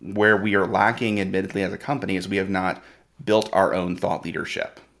 Where we are lacking, admittedly, as a company is we have not built our own thought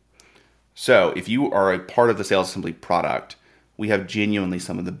leadership. So if you are a part of the Sales Assembly product, we have genuinely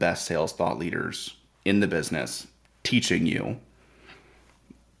some of the best sales thought leaders in the business teaching you.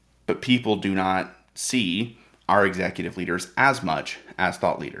 But people do not see our executive leaders as much as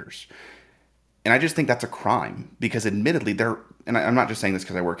thought leaders. And I just think that's a crime because admittedly and I'm not just saying this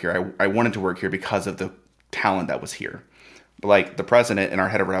because I work here. I wanted to work here because of the talent that was here. But like the president and our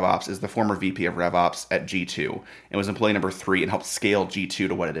head of RevOps is the former VP of RevOps at G2 and was employee number 3 and helped scale G2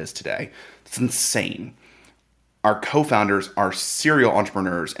 to what it is today. It's insane. Our co-founders are serial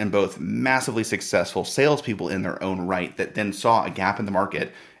entrepreneurs and both massively successful salespeople in their own right that then saw a gap in the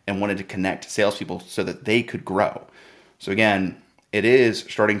market and wanted to connect salespeople so that they could grow. So again, it is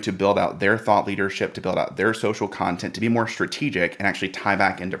starting to build out their thought leadership, to build out their social content, to be more strategic and actually tie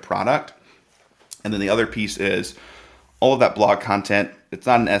back into product. And then the other piece is all of that blog content. It's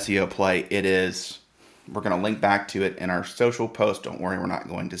not an SEO play. We're going to link back to it in our social post. Don't worry, we're not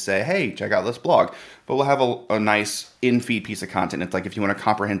going to say, hey, check out this blog. But we'll have a nice in-feed piece of content. It's like if you want a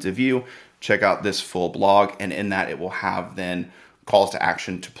comprehensive view, check out this full blog. And in that, it will have then calls to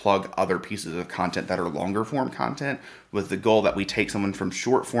action to plug other pieces of content that are longer form content with the goal that we take someone from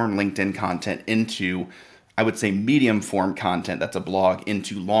short form LinkedIn content into, I would say, medium form content that's a blog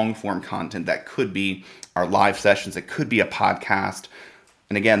into long form content that could be our live sessions. It could be a podcast.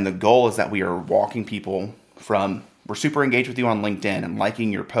 And again, the goal is that we are walking people from we're super engaged with you on LinkedIn and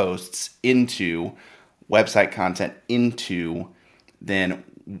liking your posts into website content into then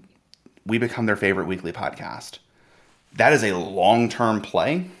we become their favorite weekly podcast. That is a long-term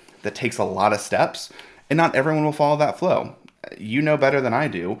play that takes a lot of steps, and not everyone will follow that flow. You know better than I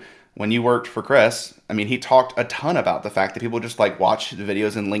do. When you worked for Chris, I mean, he talked a ton about the fact that people just like watch the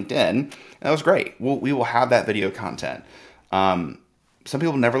videos in LinkedIn, and that was great. We will have that video content. Some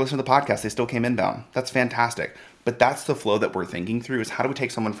people never listen to the podcast. They still came inbound. That's fantastic. But that's the flow that we're thinking through, is how do we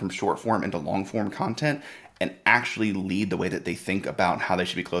take someone from short form into long form content and actually lead the way that they think about how they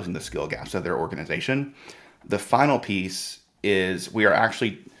should be closing the skill gaps of their organization. The final piece is we are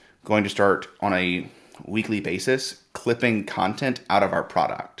actually going to start on a weekly basis clipping content out of our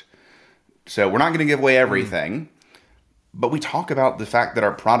product. So we're not going to give away everything, but we talk about the fact that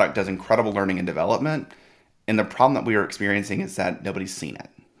our product does incredible learning and development. And the problem that we are experiencing is that nobody's seen it.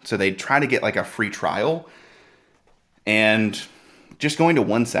 So they try to get like a free trial, and just going to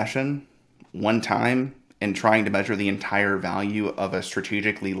one session, one time, and trying to measure the entire value of a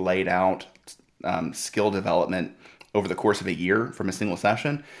strategically laid out skill development over the course of a year from a single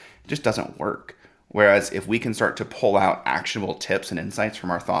session just doesn't work. Whereas if we can start to pull out actionable tips and insights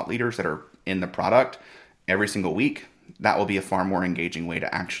from our thought leaders that are in the product every single week, that will be a far more engaging way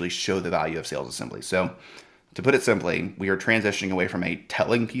to actually show the value of Sales Assembly. So to put it simply, we are transitioning away from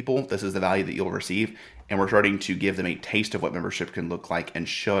telling people this is the value that you'll receive, and we're starting to give them a taste of what membership can look like and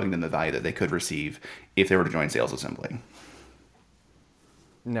showing them the value that they could receive if they were to join Sales Assembly.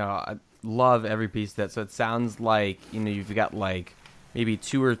 No, I love every piece of that. So it sounds like, you've got like maybe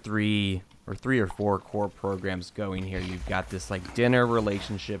 2 or 3 or 3 or 4 core programs going here. You've got this like dinner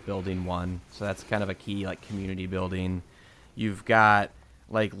relationship building one. So that's kind of a key, like community building. You've got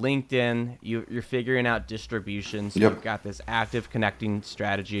like LinkedIn, you're figuring out distribution. So You've got this active connecting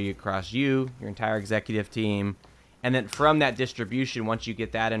strategy across your entire executive team. And then from that distribution, once you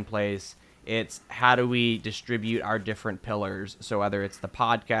get that in place, it's how do we distribute our different pillars? So whether it's the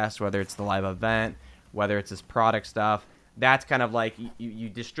podcast, whether it's the live event, whether it's this product stuff, that's kind of like you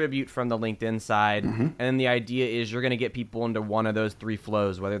distribute from the LinkedIn side. And then the idea is you're going to get people into one of those 3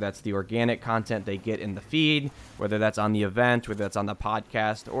 flows, whether that's the organic content they get in the feed, whether that's on the event, whether that's on the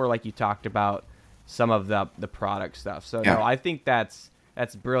podcast, or like you talked about, some of the product stuff. So no, I think that's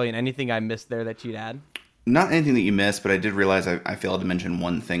brilliant. Anything I missed there that you'd add? Not anything that you missed, but I did realize I failed to mention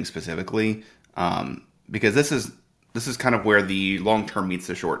one thing specifically, because this is kind of where the long term meets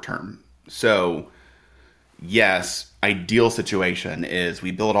the short term. So yes, ideal situation is we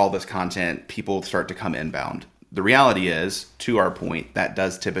build all this content, people start to come inbound. The reality is, to our point, that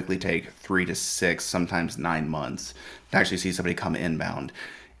does typically take 3 to 6, sometimes 9 months to actually see somebody come inbound.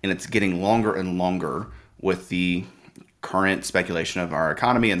 And it's getting longer and longer with the current speculation of our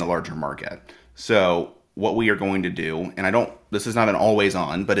economy and the larger market. So what we are going to do, and this is not an always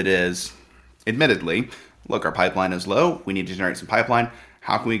on, but it is, admittedly, look, our pipeline is low. We need to generate some pipeline.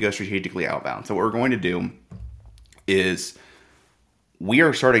 How can we go strategically outbound? So what we're going to do is we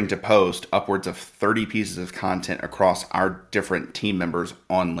are starting to post upwards of 30 pieces of content across our different team members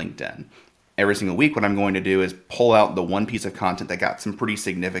on LinkedIn. Every single week, what I'm going to do is pull out the one piece of content that got some pretty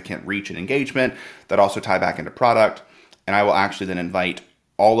significant reach and engagement that also tie back into product. And I will actually then invite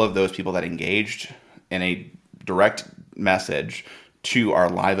all of those people that engaged in a direct message to our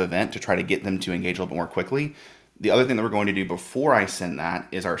live event to try to get them to engage a little bit more quickly. The other thing that we're going to do before I send that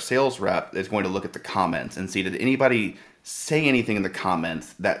is our sales rep is going to look at the comments and see, did anybody say anything in the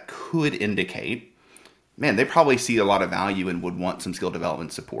comments that could indicate, man, they probably see a lot of value and would want some skill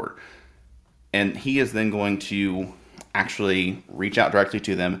development support. And he is then going to actually reach out directly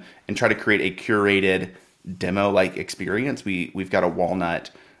to them and try to create a curated demo-like experience. We've got a Walnut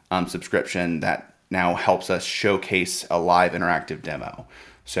subscription that now helps us showcase a live interactive demo.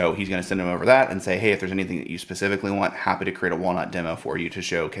 So he's going to send them over that and say, hey, if there's anything that you specifically want, happy to create a Walnut demo for you to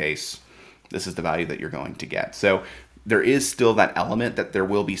showcase this is the value that you're going to get. So there is still that element that there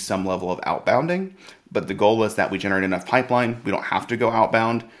will be some level of outbounding, but the goal is that we generate enough pipeline. We don't have to go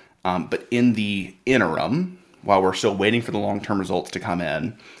outbound. But in the interim, while we're still waiting for the long-term results to come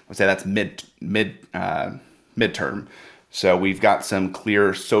in, I would say that's midterm. So we've got some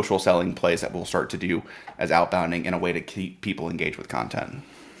clear social selling plays that we'll start to do as outbounding in a way to keep people engaged with content.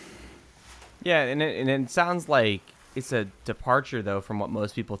 Yeah, and it sounds like it's a departure, though, from what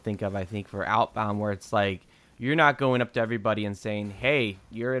most people think of, I think, for outbound, where it's like you're not going up to everybody and saying, hey,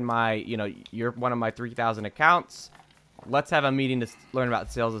 you're one of my 3,000 accounts. Let's have a meeting to learn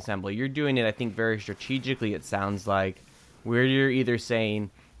about Sales Assembly. You're doing it, I think, very strategically, it sounds like, where you're either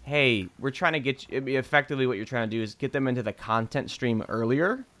saying, hey, we're trying to get you, effectively what you're trying to do is get them into the content stream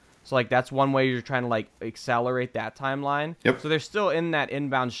earlier. So, like, that's one way you're trying to, like, accelerate that timeline. Yep. So they're still in that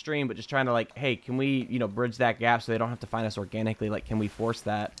inbound stream, but just trying to, like, hey, can we, bridge that gap so they don't have to find us organically? Like, can we force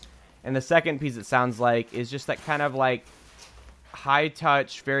that? And the second piece, it sounds like, is just that kind of, like,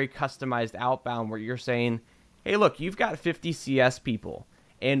 high-touch, very customized outbound where you're saying, hey, look, you've got 50 CS people,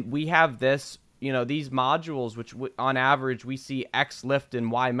 and we have this, these modules, which on average we see X lift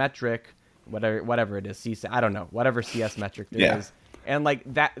and Y metric, whatever it is, I don't know, whatever CS metric there is. And like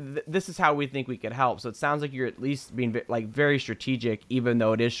that, this is how we think we could help. So it sounds like you're at least being like very strategic, even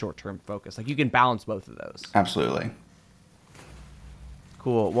though it is short-term focused. Like you can balance both of those. Absolutely.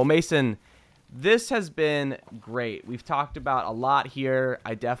 Cool. Well, Mason, this has been great. We've talked about a lot here.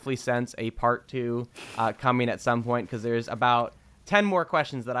 I definitely sense a part 2 coming at some point because there's about 10 more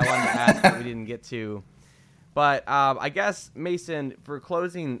questions that I wanted to ask that we didn't get to. But I guess, Mason, for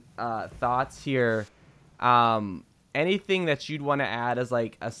closing thoughts here, anything that you'd want to add as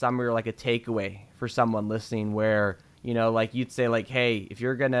like a summary or like a takeaway for someone listening where, you know, like you'd say like, hey, if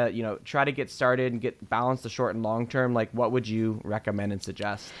you're going to, you know, try to get started and get balance the short and long term, like what would you recommend and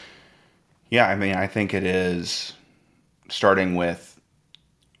suggest? Yeah, I mean, I think it is starting with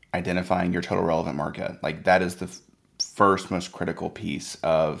identifying your total relevant market. Like that is the first most critical piece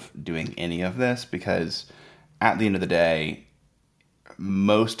of doing any of this, because at the end of the day,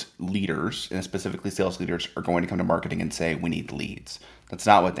 most leaders, and specifically sales leaders, are going to come to marketing and say, we need leads. That's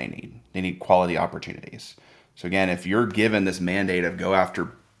not what they need. They need quality opportunities. So again, if you're given this mandate of go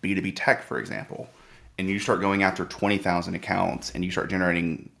after B2B tech, for example, and you start going after 20,000 accounts and you start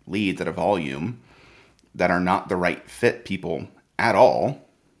generating leads at a volume that are not the right fit people at all,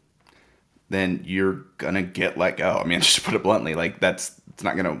 then you're going to get let go. I mean, just to put it bluntly, like it's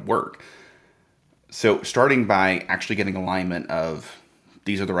not going to work. So starting by actually getting alignment of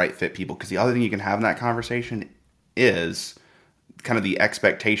these are the right fit people, because the other thing you can have in that conversation is kind of the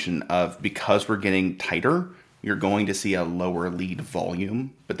expectation of, because we're getting tighter, you're going to see a lower lead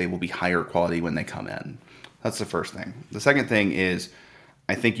volume, but they will be higher quality when they come in. That's the first thing. The second thing is,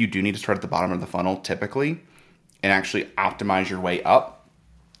 I think you do need to start at the bottom of the funnel typically and actually optimize your way up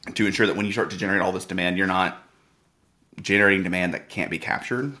to ensure that when you start to generate all this demand, you're not generating demand that can't be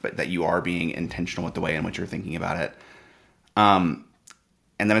captured, but that you are being intentional with the way in which you're thinking about it.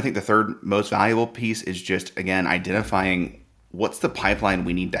 And then I think the third most valuable piece is just, again, identifying what's the pipeline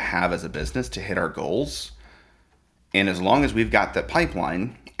we need to have as a business to hit our goals. And as long as we've got that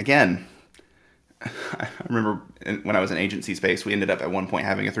pipeline, again, I remember when I was in agency space, we ended up at one point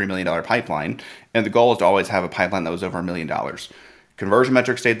having a $3 million pipeline. And the goal is to always have a pipeline that was over $1 million. Conversion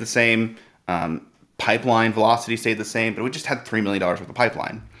metrics stayed the same. Pipeline velocity stayed the same, but we just had $3 million worth of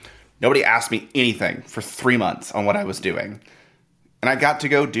pipeline. Nobody asked me anything for 3 months on what I was doing. And I got to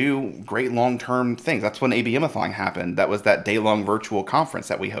go do great long-term things. That's when ABM-a-thon happened. That was that day-long virtual conference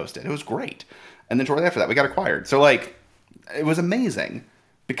that we hosted. It was great. And then shortly after that, we got acquired. So like, it was amazing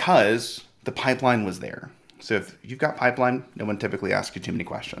because the pipeline was there. So if you've got pipeline, no one typically asks you too many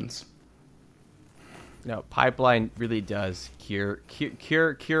questions. No, pipeline really does cure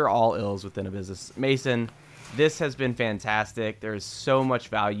all ills within a business. Mason, this has been fantastic. There's so much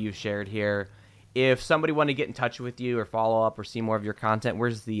value you've shared here. If somebody wanted to get in touch with you or follow up or see more of your content,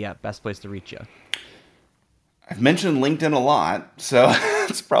 where's the best place to reach you? I've mentioned LinkedIn a lot, so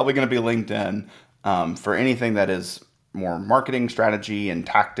it's probably going to be LinkedIn. For anything that is more marketing strategy and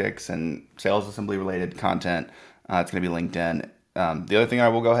tactics and sales assembly related content, it's going to be LinkedIn. The other thing I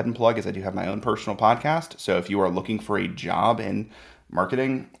will go ahead and plug is I do have my own personal podcast. So if you are looking for a job in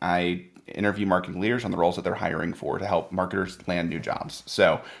marketing, I interview marketing leaders on the roles that they're hiring for to help marketers land new jobs.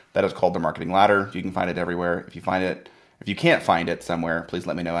 So that is called The Marketing Ladder. You can find it everywhere. If you can't find it somewhere, please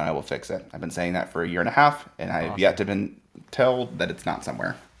let me know and I will fix it. I've been saying that for 1.5 years and I've yet to been told that it's not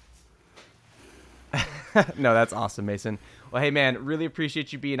somewhere. No, that's awesome, Mason. Well, hey, man, really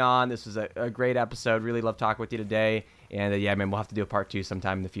appreciate you being on. This was a great episode. Really love talking with you today. And yeah, man, we'll have to do a part 2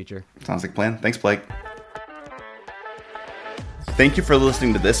 sometime in the future. Sounds like a plan. Thanks, Blake. Thank you for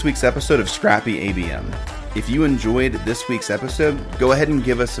listening to this week's episode of Scrappy ABM. If you enjoyed this week's episode, go ahead and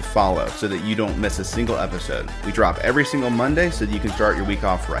give us a follow so that you don't miss a single episode. We drop every single Monday so that you can start your week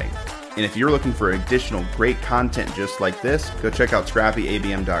off right. And if you're looking for additional great content just like this, go check out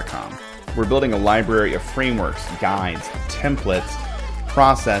scrappyabm.com. We're building a library of frameworks, guides, templates,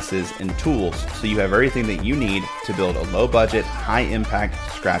 processes, and tools so you have everything that you need to build a low-budget, high-impact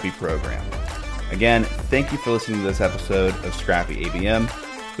Scrappy program. Again, thank you for listening to this episode of Scrappy ABM.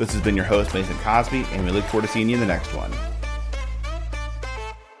 This has been your host, Mason Cosby, and we look forward to seeing you in the next one.